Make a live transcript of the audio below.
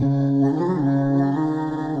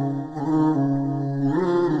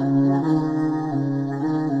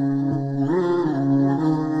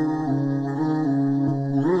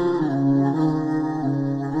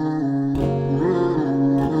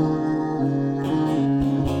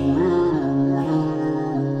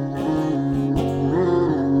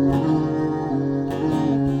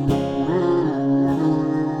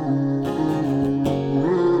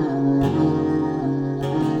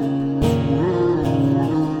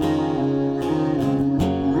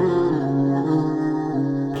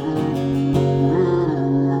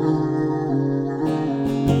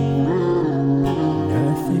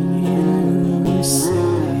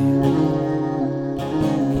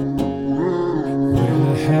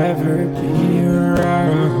ever be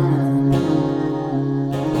wrong?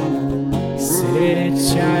 'Cause it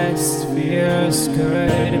just feels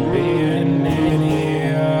good being in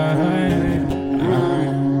your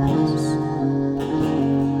arms.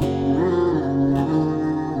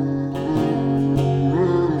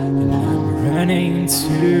 And I'm running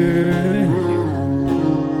to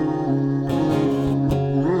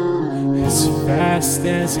you as fast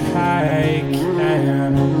as I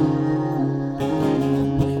can,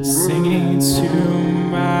 singing to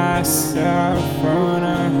myself,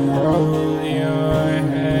 wanna hold your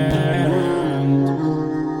hand.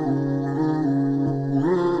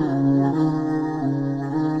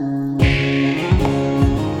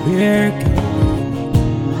 We're going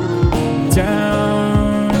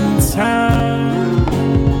downtown,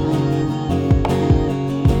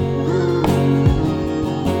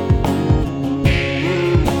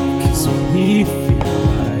 'cause we feel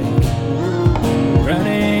like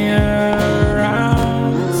running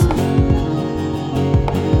around.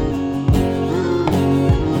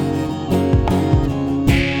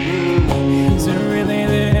 Is it really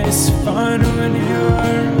this fun when you're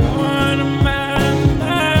on my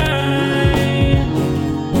mind?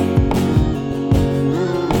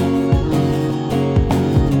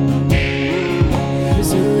 Is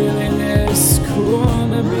it really this cool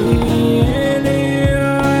to be in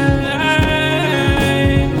your life?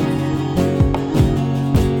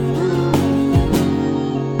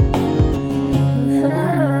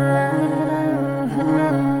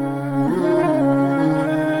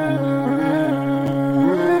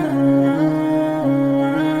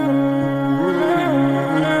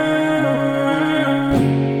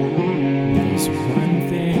 There's one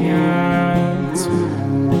thing I'll do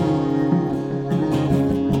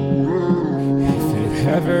if it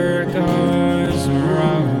ever goes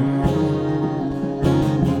wrong.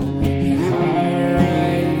 I'll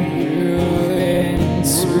write you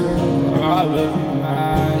into all of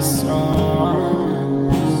my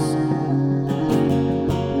songs.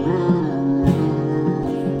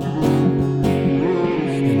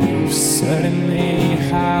 And if suddenly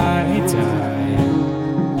I die,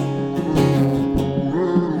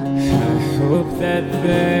 I hope that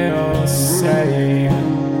they'll say,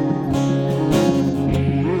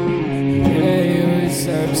 yeah, he was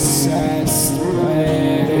obsessed,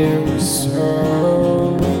 but it was okay.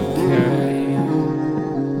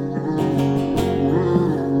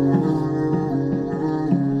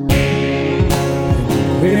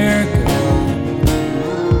 We're going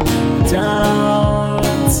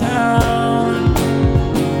downtown,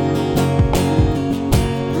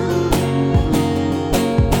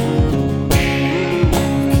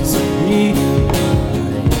 'cause we feel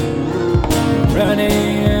like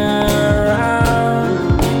running around.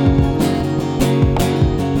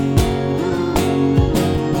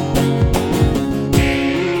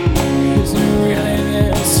 Is it really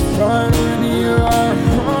this fun when you're on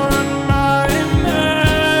my mind?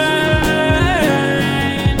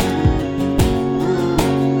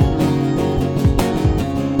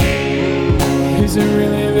 Is it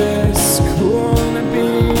really this cool